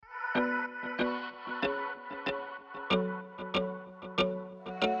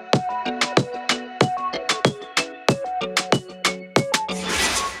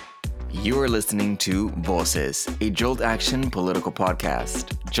You are listening to Voces, a Jolt Action political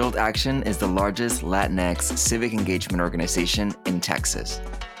podcast. Jolt Action is the largest Latinx civic engagement organization in Texas,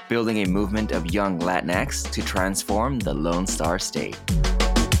 building a movement of young Latinx to transform the Lone Star State.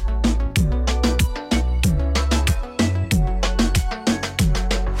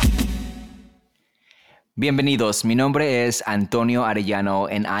 Bienvenidos, mi nombre es Antonio Arellano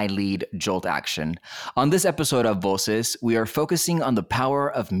and I lead Jolt Action. On this episode of Voces, we are focusing on the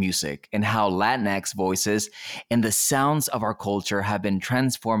power of music and how Latinx voices and the sounds of our culture have been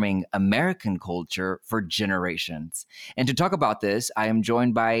transforming American culture for generations. And to talk about this, I am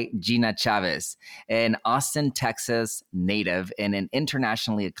joined by Gina Chavez, an Austin, Texas native and an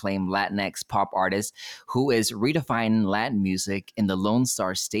internationally acclaimed Latinx pop artist who is redefining Latin music in the Lone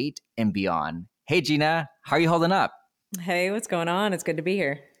Star State and beyond. Hey, Gina, how are you holding up? Hey, what's going on? It's good to be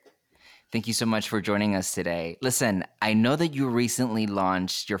here. Thank you so much for joining us today. Listen, I know that you recently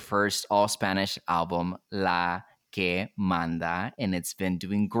launched your first all-Spanish album, La Que Manda, and it's been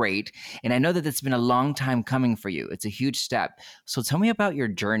doing great. And I know that it's been a long time coming for you. It's a huge step. So tell me about your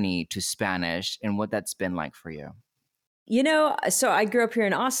journey to Spanish and what that's been like for you. You know, so I grew up here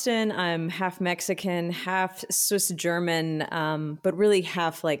in Austin. I'm half Mexican, half Swiss German, but really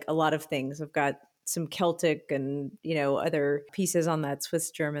half like a lot of things. I've got some Celtic and, other pieces on that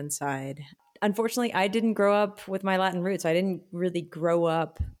Swiss German side. Unfortunately, I didn't grow up with my Latin roots. I didn't grow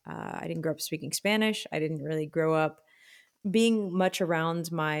up speaking Spanish. I didn't really grow up being much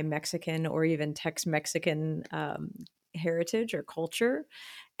around my Mexican or even Tex-Mexican heritage or culture.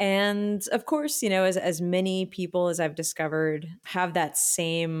 And of course, as many people as I've discovered have that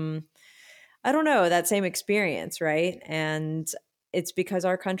same experience, right? And it's because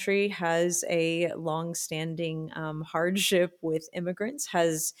our country has a longstanding hardship with immigrants,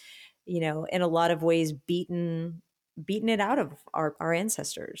 has, in a lot of ways beaten it out of our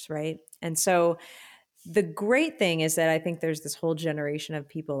ancestors, right? And so the great thing is that I think there's this whole generation of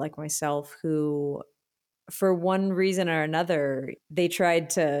people like myself who, for one reason or another, they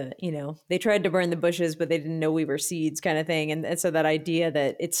tried to burn the bushes, but they didn't know we were seeds kind of thing. And so that idea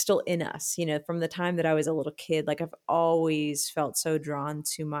that it's still in us, from the time that I was a little kid, like I've always felt so drawn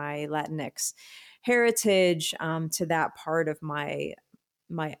to my Latinx heritage, to that part of my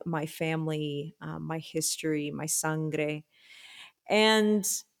family, my history, my sangre. And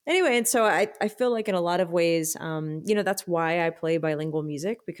anyway, and so I feel like in a lot of ways, that's why I play bilingual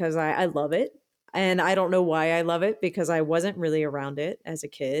music, because I love it. And I don't know why I love it, because I wasn't really around it as a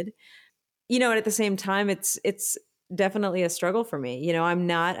kid. And at the same time, it's definitely a struggle for me. I'm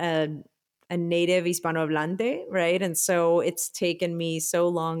not a native Hispanohablante, right? And so it's taken me so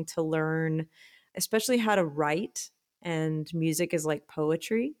long to learn, especially how to write. And music is like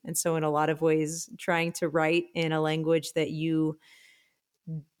poetry. And so in a lot of ways, trying to write in a language that you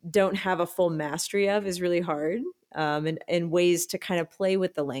don't have a full mastery of is really hard. And ways to kind of play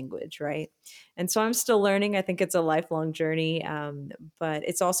with the language, right? And so I'm still learning. I think it's a lifelong journey, but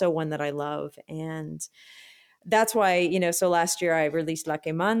it's also one that I love. And that's why, so last year I released La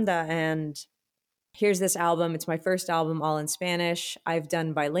Que Manda, and here's this album. It's my first album all in Spanish. I've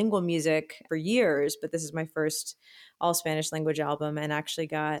done bilingual music for years, but this is my first all Spanish language album, and actually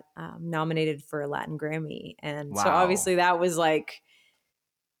got nominated for a Latin Grammy. And Wow. So obviously that was like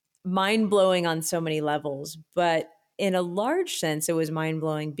mind-blowing on so many levels, but in a large sense it was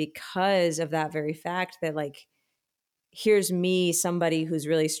mind-blowing because of that very fact that, like, here's me, somebody who's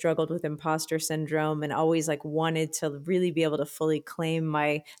really struggled with imposter syndrome and always like wanted to really be able to fully claim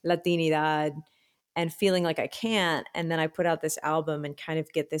my Latinidad, and feeling like I can't. And then I put out this album and kind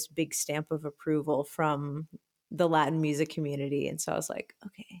of get this big stamp of approval from the Latin music community. And so I was like,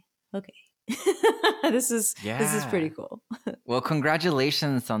 okay. This is pretty cool. Well,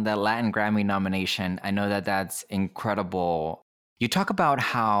 congratulations on that Latin Grammy nomination. I know that that's incredible. You talk about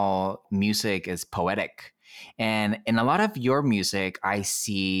how music is poetic. And in a lot of your music, I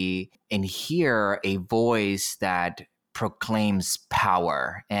see and hear a voice that proclaims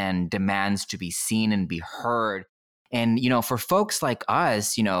power and demands to be seen and be heard. And, for folks like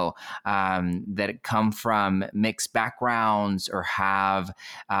us, that come from mixed backgrounds or have,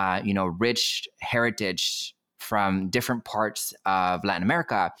 rich heritage from different parts of Latin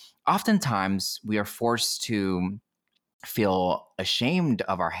America, oftentimes we are forced to feel ashamed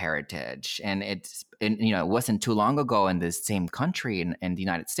of our heritage. And it wasn't too long ago in this same country in the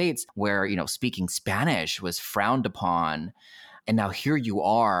United States where, speaking Spanish was frowned upon. And now here you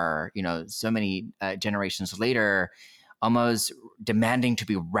are, so many generations later, almost demanding to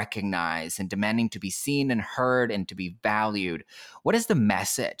be recognized and demanding to be seen and heard and to be valued. What is the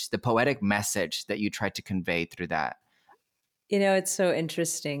message, the poetic message that you tried to convey through that? It's so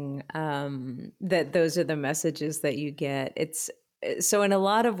interesting that those are the messages that you get. It's so in a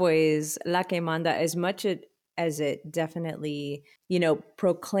lot of ways, La Que Manda, as it definitely,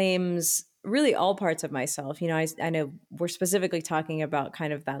 proclaims really all parts of myself. I know we're specifically talking about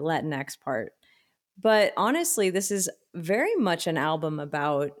kind of that Latinx part, but honestly, this is very much an album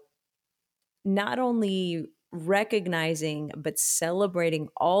about not only recognizing but celebrating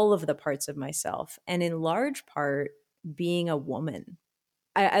all of the parts of myself, and in large part being a woman.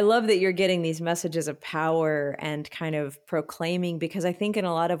 I love that you're getting these messages of power and kind of proclaiming, because I think in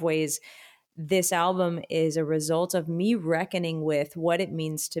a lot of ways this album is a result of me reckoning with what it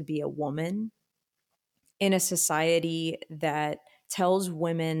means to be a woman in a society that tells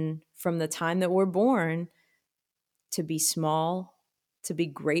women from the time that we're born to be small, to be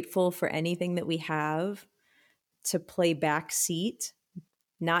grateful for anything that we have, to play backseat,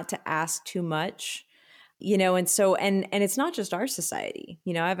 not to ask too much. And so and it's not just our society.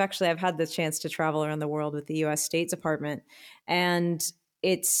 I've had the chance to travel around the world with the US State Department, and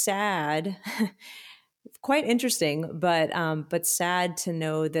it's sad, quite interesting, but sad to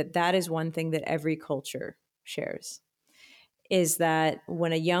know that that is one thing that every culture shares, is that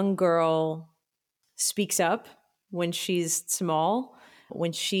when a young girl speaks up, when she's small,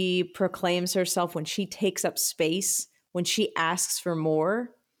 when she proclaims herself, when she takes up space, when she asks for more,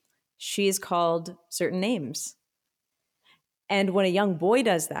 she is called certain names. And when a young boy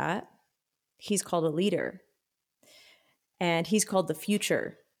does that, he's called a leader. And he's called the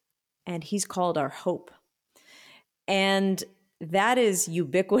future. And he's called our hope. And that is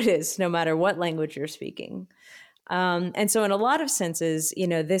ubiquitous no matter what language you're speaking. And so in a lot of senses,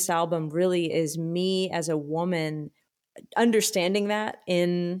 this album really is me as a woman understanding that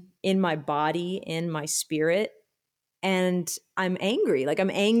in my body, in my spirit. And I'm angry. Like, I'm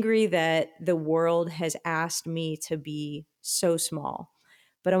angry that the world has asked me to be so small.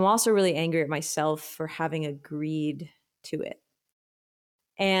 But I'm also really angry at myself for having agreed to it.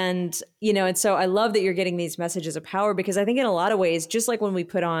 And so I love that you're getting these messages of power, because I think in a lot of ways, just like when we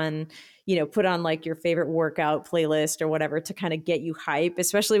put on like your favorite workout playlist or whatever to kind of get you hype,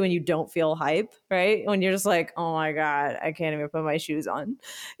 especially when you don't feel hype, right? When you're just like, oh my God, I can't even put my shoes on,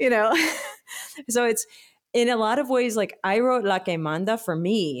 So it's, in a lot of ways, like, I wrote La Que Manda for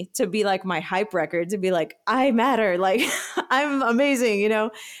me to be like my hype record, to be like, I matter, like I'm amazing,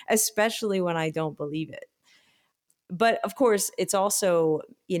 especially when I don't believe it. But of course, it's also,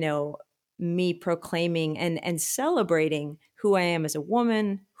 me proclaiming and celebrating who I am as a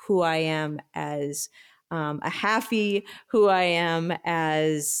woman, who I am as a halfie, who I am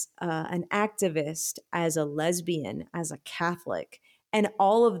as an activist, as a lesbian, as a Catholic, and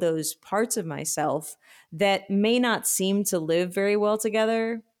all of those parts of myself that may not seem to live very well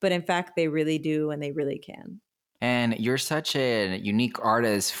together, but in fact, they really do, and they really can. And you're such a unique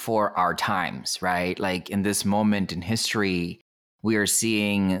artist for our times, right? Like, in this moment in history, we are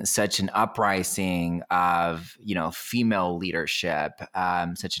seeing such an uprising of, female leadership,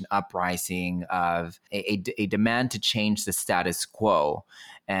 such an uprising of a demand to change the status quo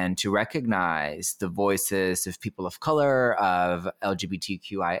and to recognize the voices of people of color, of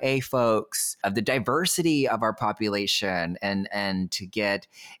LGBTQIA folks, of the diversity of our population, and to get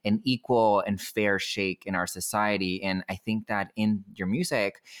an equal and fair shake in our society. And I think that in your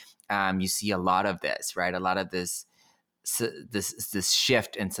music, you see a lot of this, right? A lot of this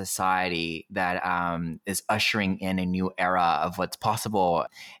shift in society that is ushering in a new era of what's possible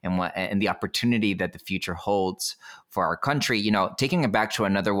and the opportunity that the future holds for our country. Taking it back to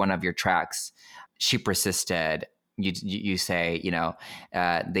another one of your tracks, She Persisted. You say,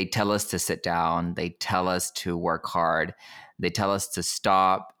 they tell us to sit down, they tell us to work hard, they tell us to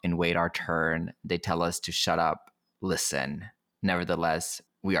stop and wait our turn, they tell us to shut up, listen. Nevertheless,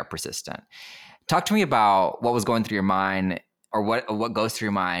 we are persistent. Talk to me about what was going through your mind, or what goes through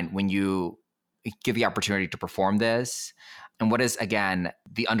your mind when you give the opportunity to perform this, and what is, again,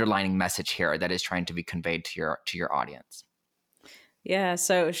 the underlining message here that is trying to be conveyed to your audience. Yeah,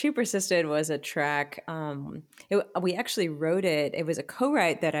 so She Persisted was a track. We actually wrote it. It was a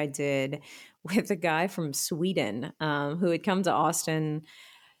co-write that I did with a guy from Sweden who had come to Austin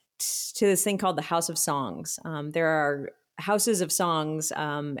to this thing called the House of Songs. There are houses of songs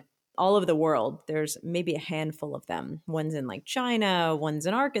all over the world. There's maybe a handful of them. One's in like China, one's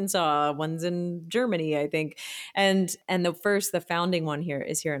in Arkansas, one's in Germany, I think. And the founding one here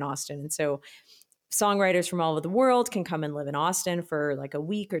is here in Austin. And so songwriters from all over the world can come and live in Austin for like a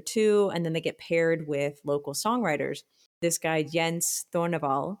week or two, and then they get paired with local songwriters. This guy, Jens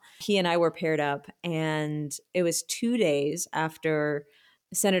Thorneval, he and I were paired up, and it was 2 days after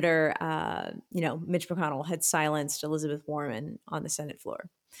Senator, Mitch McConnell had silenced Elizabeth Warren on the Senate floor.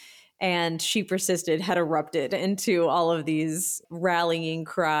 And She Persisted had erupted into all of these rallying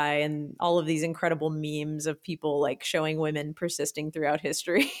cry and all of these incredible memes of people like showing women persisting throughout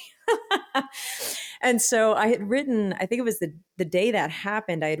history. And so I had written, I think it was the day that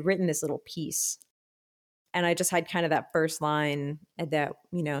happened, I had written this little piece. And I just had kind of that first line that,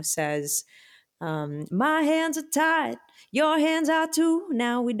 says, my hands are tied, your hands are too.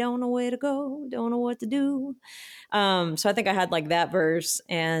 Now we don't know where to go, don't know what to do. So I think I had like that verse,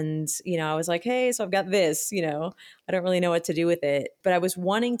 and I was like, hey, so I've got this. I don't really know what to do with it, but I was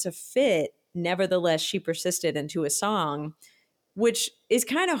wanting to fit "Nevertheless She Persisted" into a song, which is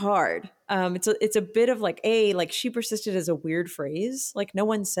kind of hard. It's a bit of like, "She persisted" is a weird phrase. Like no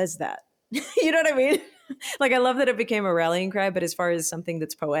one says that. You know what I mean? Like I love that it became a rallying cry, but as far as something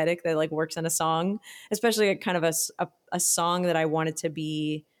that's poetic that like works in a song, especially a kind of a song that I wanted to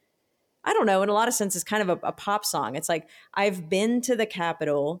be, I don't know, in a lot of senses, kind of a pop song. It's like, I've been to the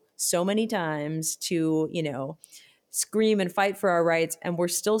Capitol so many times to, scream and fight for our rights, and we're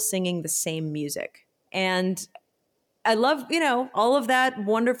still singing the same music. And I love, all of that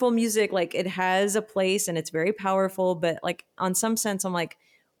wonderful music. Like it has a place and it's very powerful, but like on some sense, I'm like,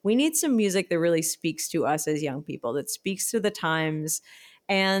 we need some music that really speaks to us as young people, that speaks to the times,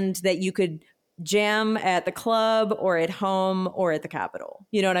 and that you could jam at the club or at home or at the Capitol.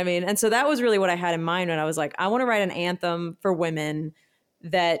 You know what I mean? And so that was really what I had in mind when I was like, I want to write an anthem for women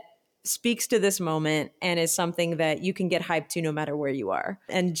that speaks to this moment and is something that you can get hyped to no matter where you are.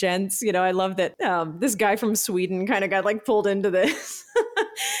 And gents, I love that this guy from Sweden kind of got like pulled into this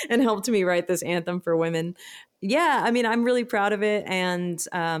and helped me write this anthem for women. Yeah, I mean, I'm really proud of it. And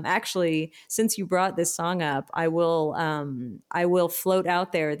actually, since you brought this song up, I will float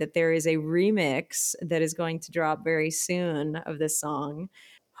out there that there is a remix that is going to drop very soon of this song,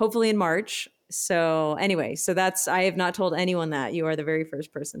 hopefully in March. So anyway, I have not told anyone that. You are the very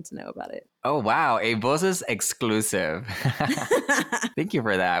first person to know about it. Oh, wow. A Voces exclusive. Thank you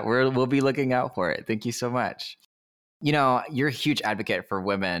for that. We'll be looking out for it. Thank you so much. You're a huge advocate for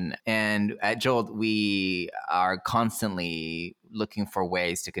women. And at Jolt, we are constantly looking for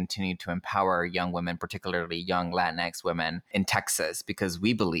ways to continue to empower young women, particularly young Latinx women in Texas, because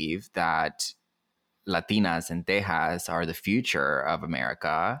we believe that Latinas and Tejas are the future of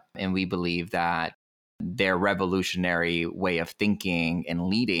America. And we believe that their revolutionary way of thinking and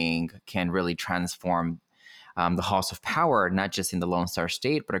leading can really transform the halls of power, not just in the Lone Star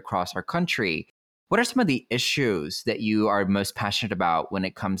State, but across our country. What are some of the issues that you are most passionate about when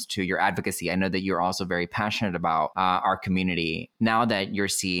it comes to your advocacy? I know that you're also very passionate about our community. Now that you're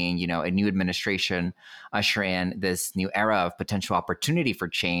seeing, a new administration usher in this new era of potential opportunity for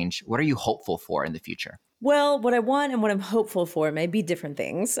change, what are you hopeful for in the future? Well, what I want and what I'm hopeful for may be different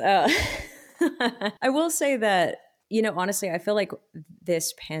things. I will say that, honestly, I feel like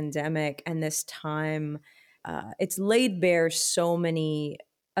this pandemic and this time, it's laid bare so many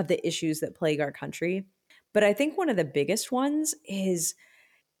of the issues that plague our country. But I think one of the biggest ones is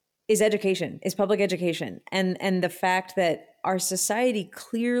education, is public education. And the fact that our society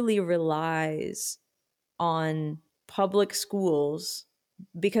clearly relies on public schools,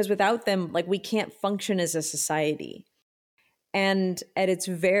 because without them, like, we can't function as a society. And at its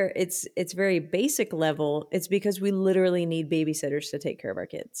very basic level, it's because we literally need babysitters to take care of our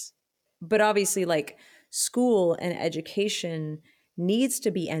kids. But obviously, like, school and education needs to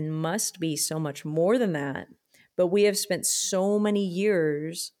be and must be so much more than that. But we have spent so many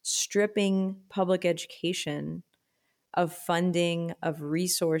years stripping public education of funding, of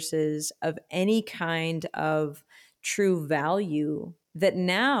resources, of any kind of true value, that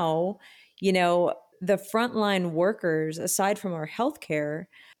now, the frontline workers, aside from our healthcare,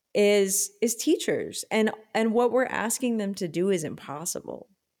 is teachers. And what we're asking them to do is impossible.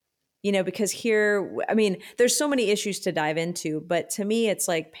 Because here, I mean, there's so many issues to dive into, but to me, it's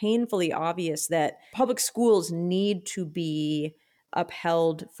like painfully obvious that public schools need to be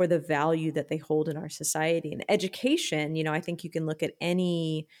upheld for the value that they hold in our society. And education, I think you can look at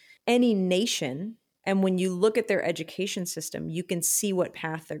any nation, and when you look at their education system, you can see what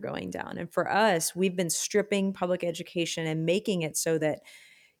path they're going down. And for us, we've been stripping public education and making it so that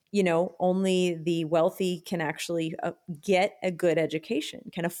only the wealthy can actually get a good education,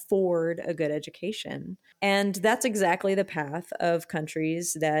 can afford a good education. And that's exactly the path of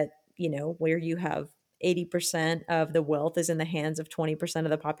countries that, where you have 80% of the wealth is in the hands of 20% of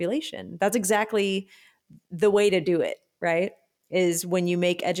the population. That's exactly the way to do it, right? Is when you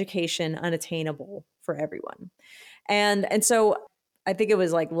make education unattainable for everyone. And so I think it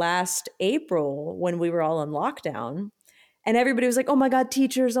was like last April when we were all in lockdown, And everybody was like, oh my God,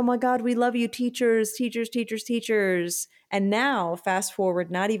 teachers, oh my God, we love you, teachers, teachers, teachers, teachers. And now, fast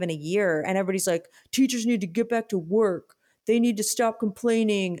forward not even a year, and everybody's like, teachers need to get back to work. They need to stop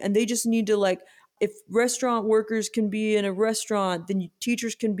complaining. And they just need to, like, if restaurant workers can be in a restaurant, then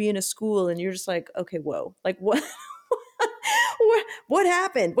teachers can be in a school. And you're just like, okay, whoa, like what? What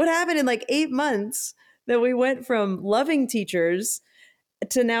happened? What happened in like 8 months that we went from loving teachers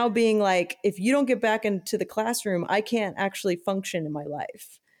to now being like, if you don't get back into the classroom, I can't actually function in my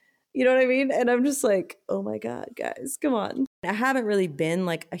life. You know what I mean? And I'm just like, oh my God, guys, come on. I haven't really been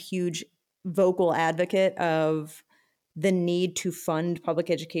like a huge vocal advocate of the need to fund public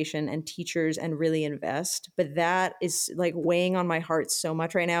education and teachers and really invest, but that is like weighing on my heart so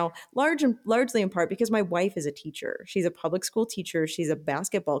much right now, largely in part because my wife is a teacher. She's a public school teacher. She's a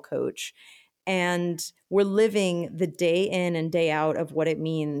basketball coach. And we're living the day in and day out of what it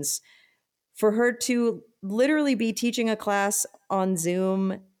means for her to literally be teaching a class on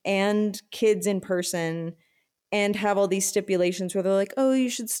Zoom and kids in person and have all these stipulations where they're like, oh, you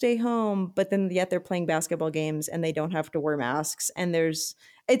should stay home. But then yet they're playing basketball games and they don't have to wear masks. And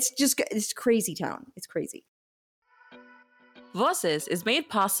it's crazy town. It's crazy. Voces is made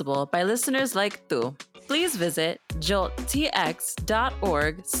possible by listeners like tu. Please visit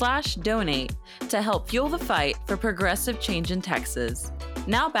jolttx.org/donate to help fuel the fight for progressive change in Texas.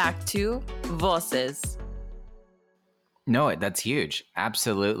 Now back to Voces. No, that's huge.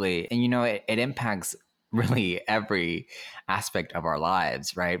 Absolutely. And, it impacts really every aspect of our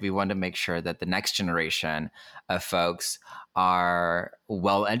lives, right? We want to make sure that the next generation of folks are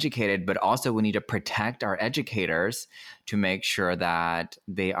well educated, but also we need to protect our educators to make sure that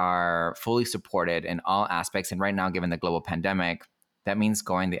they are fully supported in all aspects. And right now, given the global pandemic, that means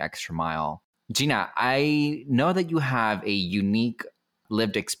going the extra mile. Gina, I know that you have a unique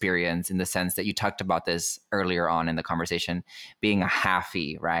lived experience in the sense that you talked about this earlier on in the conversation, being a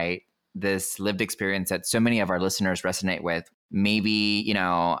halfie, right? This lived experience that so many of our listeners resonate with. Maybe,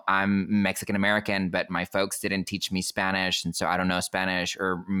 I'm Mexican American, but my folks didn't teach me Spanish, and so I don't know Spanish.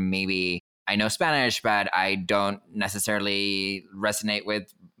 Or maybe I know Spanish, but I don't necessarily resonate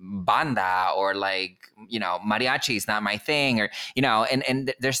with banda, or mariachi is not my thing, or,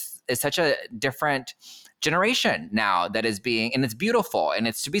 and there's such a different generation now that is being, and it's beautiful and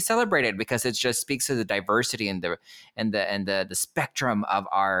it's to be celebrated because it just speaks to the diversity and the spectrum of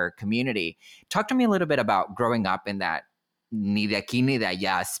our community. Talk to me a little bit about growing up in that ni de aquí ni de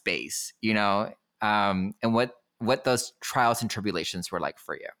allá space, and what those trials and tribulations were like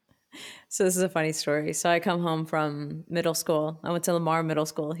for you. So this is a funny story. So I come home from middle school. I went to Lamar Middle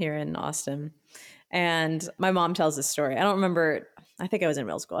School here in Austin. And my mom tells this story. I don't remember. I think I was in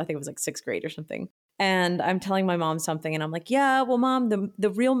middle school. I think it was like 6th grade or something. And I'm telling my mom something and I'm like, yeah, well, Mom,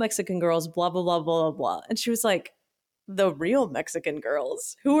 the real Mexican girls, blah, blah, blah, blah, blah. And she was like, the real Mexican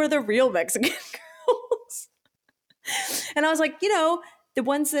girls? Who are the real Mexican girls? And I was like, the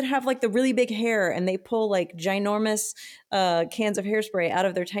ones that have like the really big hair and they pull like ginormous cans of hairspray out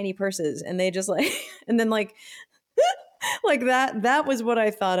of their tiny purses. And they just like, and then like, like that was what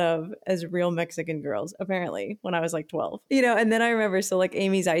I thought of as real Mexican girls, apparently, when I was like 12. And then I remember, so like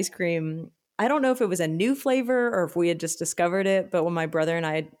Amy's ice cream, I don't know if it was a new flavor or if we had just discovered it, but when my brother and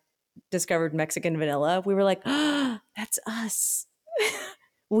I discovered Mexican vanilla, we were like, oh, that's us.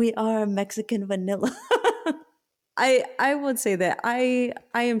 We are Mexican vanilla. I would say that I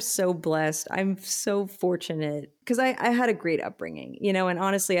am so blessed. I'm so fortunate because I had a great upbringing, and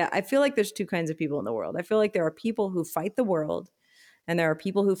honestly, I feel like there's two kinds of people in the world. I feel like there are people who fight the world and there are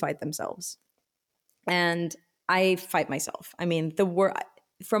people who fight themselves. And I fight myself. I mean,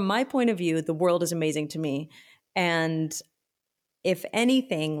 from my point of view, the world is amazing to me. And if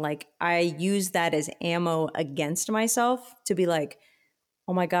anything, like I use that as ammo against myself to be like,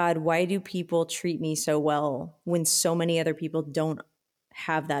 oh my God, why do people treat me so well when so many other people don't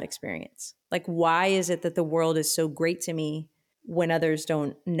have that experience? Like, why is it that the world is so great to me when others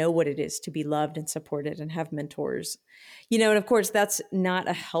don't know what it is to be loved and supported and have mentors? And of course, that's not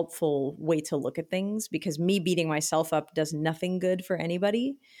a helpful way to look at things because me beating myself up does nothing good for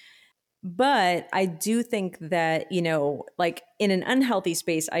anybody. But I do think that, like in an unhealthy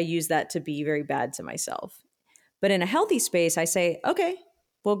space, I use that to be very bad to myself. But in a healthy space, I say, okay,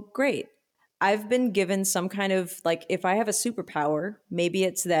 well, great. I've been given some kind of, like, if I have a superpower, maybe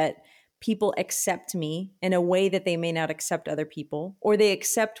it's that people accept me in a way that they may not accept other people, or they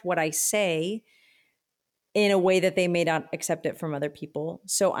accept what I say in a way that they may not accept it from other people.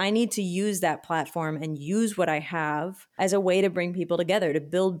 So I need to use that platform and use what I have as a way to bring people together, to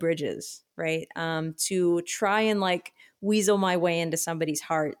build bridges, right? To try and like weasel my way into somebody's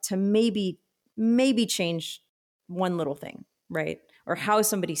heart, to maybe change one little thing, right? Or how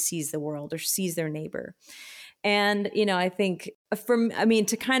somebody sees the world or sees their neighbor. And, I think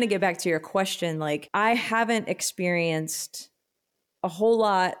to kind of get back to your question, like I haven't experienced a whole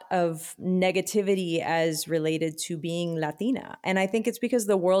lot of negativity as related to being Latina. And I think it's because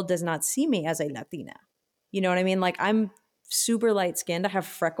the world does not see me as a Latina. You know what I mean? Like I'm super light skinned. I have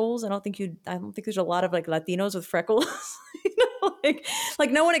freckles. I don't think there's a lot of like Latinos with freckles.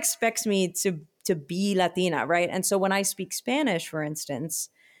 like no one expects me to be Latina, right? And so when I speak Spanish, for instance,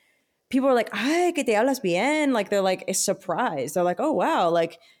 people are like, "Ay, que te hablas bien." Like they're like surprised. They're like, "Oh wow,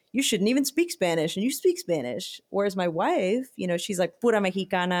 like you shouldn't even speak Spanish and you speak Spanish." Whereas my wife, she's like pura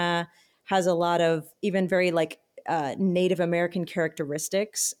mexicana, has a lot of even very like Native American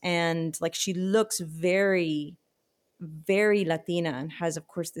characteristics. And like she looks very, very Latina and has, of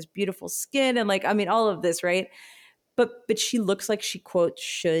course, this beautiful skin and like, all of this, right? But she looks like she, quote,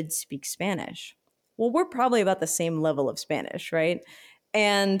 should speak Spanish. Well, we're probably about the same level of Spanish, right?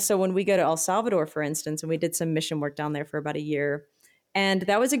 And so when we go to El Salvador, for instance, and we did some mission work down there for about a year, and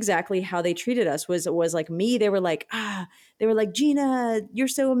that was exactly how they treated us. Was like me. They were like, Gina, you're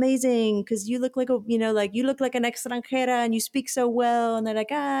so amazing because you look like you look like an extranjera and you speak so well. And they're like,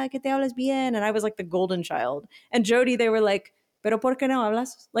 que te hablas bien. And I was like the golden child. And Jody, they were like, pero por qué no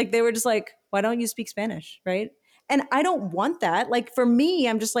hablas? Like they were just like, why don't you speak Spanish, right? And I don't want that. Like for me,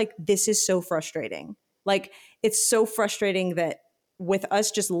 I'm just like, this is so frustrating. Like it's so frustrating that with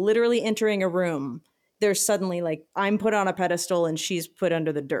us just literally entering a room, there's suddenly like I'm put on a pedestal and she's put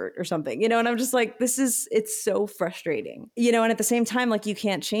under the dirt or something, and I'm just like, it's so frustrating, and at the same time, like you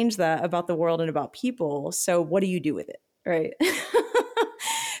can't change that about the world and about people. So what do you do with it? Right.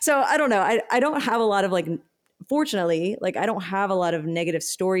 So I don't know. I don't have a lot of like, fortunately, like I don't have a lot of negative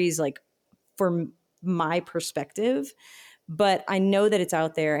stories like from my perspective, but I know that it's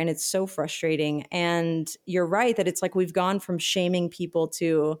out there and it's so frustrating. And you're right that it's like we've gone from shaming people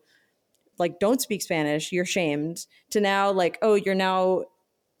to like, don't speak Spanish, you're shamed, to now like, oh, you're now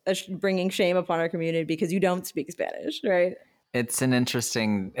bringing shame upon our community because you don't speak Spanish, right? It's an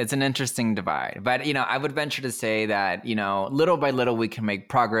interesting divide. But, I would venture to say that, little by little, we can make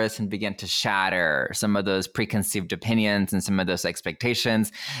progress and begin to shatter some of those preconceived opinions and some of those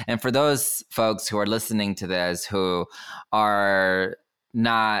expectations. And for those folks who are listening to this who are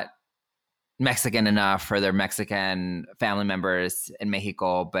not Mexican enough for their Mexican family members in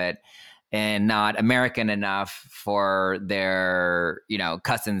Mexico, and not American enough for their,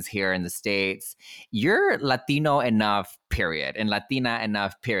 cousins here in the States, you're Latino enough, period, and Latina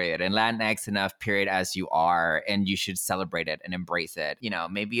enough, period, and Latinx enough, period, as you are, and you should celebrate it and embrace it.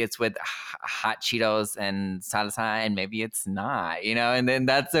 Maybe it's with hot Cheetos and salsa, and maybe it's not, and then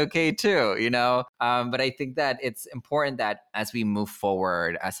that's okay too, But I think that it's important that as we move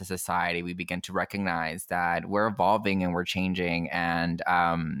forward as a society, we begin to recognize that we're evolving and we're changing, and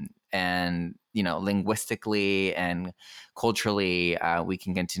linguistically and culturally, we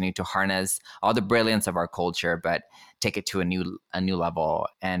can continue to harness all the brilliance of our culture, but take it to a new level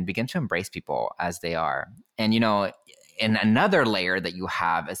and begin to embrace people as they are. And in another layer that you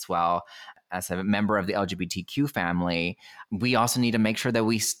have as well, as a member of the LGBTQ family, we also need to make sure that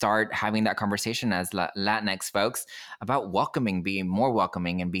we start having that conversation as Latinx folks about being more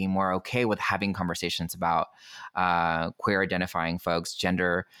welcoming and being more okay with having conversations about queer identifying folks,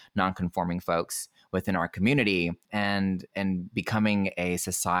 gender nonconforming folks within our community, and becoming a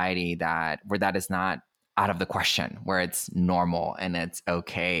society where that is not out of the question, where it's normal and it's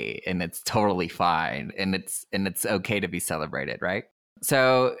okay and it's totally fine and it's okay to be celebrated, right?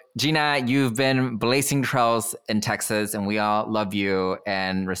 So, Gina, you've been blazing trails in Texas, and we all love you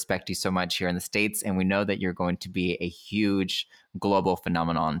and respect you so much here in the States. And we know that you're going to be a huge global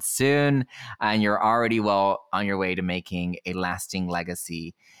phenomenon soon, and you're already well on your way to making a lasting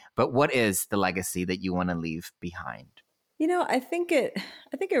legacy. But what is the legacy that you want to leave behind? I think it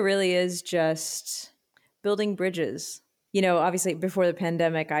really is just building bridges. Obviously before the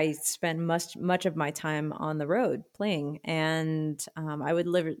pandemic, I spent much of my time on the road playing, and I would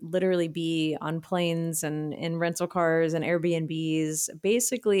literally be on planes and in rental cars and Airbnbs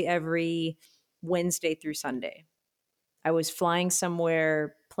basically every Wednesday through Sunday. I was flying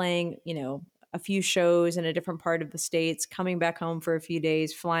somewhere, playing, a few shows in a different part of the States, coming back home for a few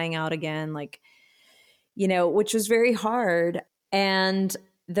days, flying out again, which was very hard. And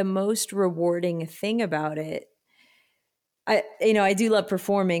the most rewarding thing about it, I do love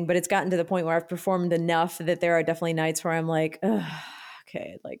performing, but it's gotten to the point where I've performed enough that there are definitely nights where I'm like,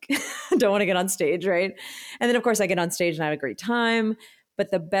 okay, like don't want to get on stage, right? And then of course I get on stage and I have a great time,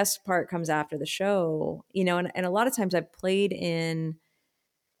 but the best part comes after the show, and a lot of times I've played in,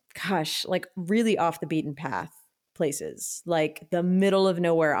 like really off the beaten path places, like the middle of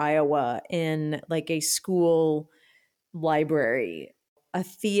nowhere, Iowa, in like a school library, a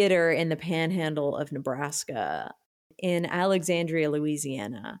theater in the panhandle of Nebraska, in Alexandria,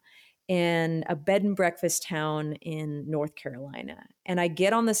 Louisiana, in a bed and breakfast town in North Carolina. And I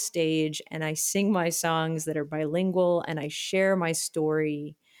get on the stage and I sing my songs that are bilingual, and I share my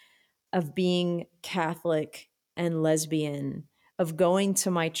story of being Catholic and lesbian, of going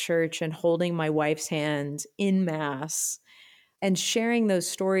to my church and holding my wife's hand in Mass, and sharing those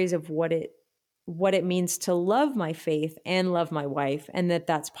stories of what it means to love my faith and love my wife, and that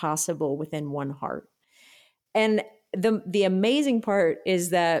that's possible within one heart. And the amazing part is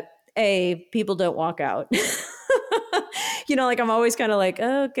that people don't walk out. Like I'm always kind of like,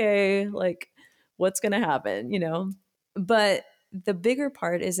 okay, like what's going to happen, But the bigger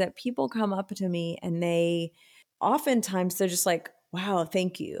part is that people come up to me and oftentimes they're just like, wow,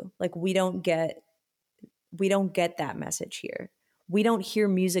 thank you. Like we don't get that message here. We don't hear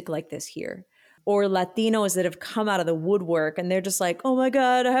music like this here. Or Latinos that have come out of the woodwork and they're just like, oh my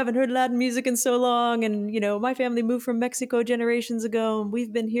God, I haven't heard Latin music in so long. And, my family moved from Mexico generations ago and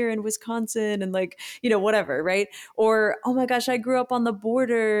we've been here in Wisconsin and like, whatever, right? Or, oh my gosh, I grew up on the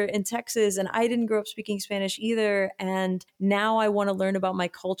border in Texas and I didn't grow up speaking Spanish either. And now I want to learn about my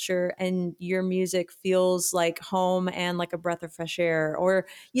culture and your music feels like home and like a breath of fresh air. Or,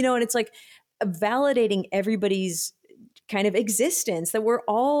 and it's like validating everybody's kind of existence, that we're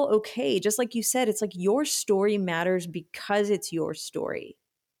all okay. Just like you said, it's like your story matters because it's your story,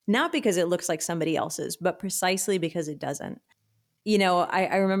 not because it looks like somebody else's, but precisely because it doesn't.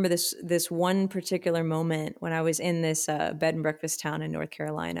 I remember this one particular moment when I was in this bed and breakfast town in North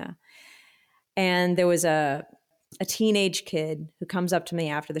Carolina, and there was a teenage kid who comes up to me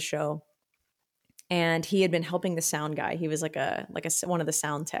after the show, and he had been helping the sound guy. He was like one of the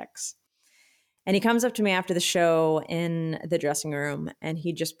sound techs. And he comes up to me after the show in the dressing room and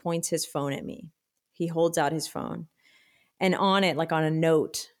he just points his phone at me. He holds out his phone. And on it, like on a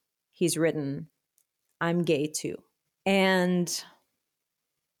note, he's written, "I'm gay too." And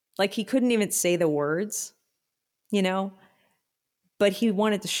like he couldn't even say the words, but he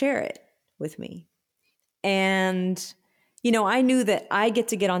wanted to share it with me. And, I knew that I get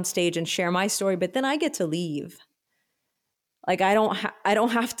to get on stage and share my story, but then I get to leave. Like I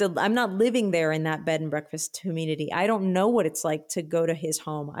don't have to, I'm not living there in that bed and breakfast community. I don't know what it's like to go to his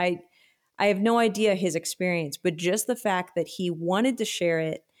home. I have no idea his experience, but just the fact that he wanted to share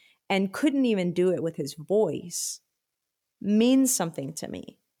it and couldn't even do it with his voice means something to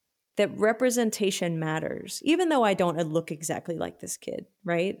me. That representation matters, even though I don't look exactly like this kid,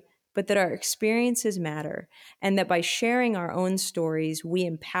 right? But that our experiences matter, and that by sharing our own stories, we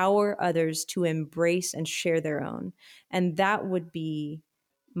empower others to embrace and share their own. And that would be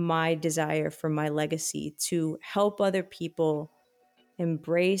my desire for my legacy, to help other people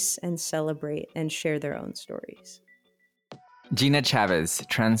embrace and celebrate and share their own stories. Gina Chavez,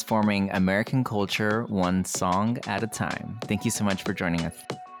 transforming American culture one song at a time. Thank you so much for joining us.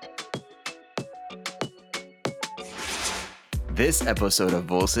 This episode of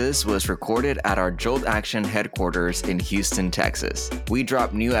Voces was recorded at our Jolt Action headquarters in Houston, Texas. We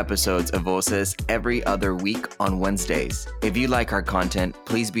drop new episodes of Voces every other week on Wednesdays. If you like our content,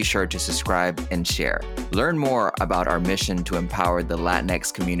 please be sure to subscribe and share. Learn more about our mission to empower the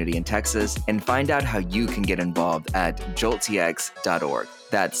Latinx community in Texas and find out how you can get involved at jolttx.org.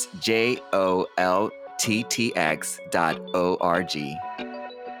 That's JOLTTX.org.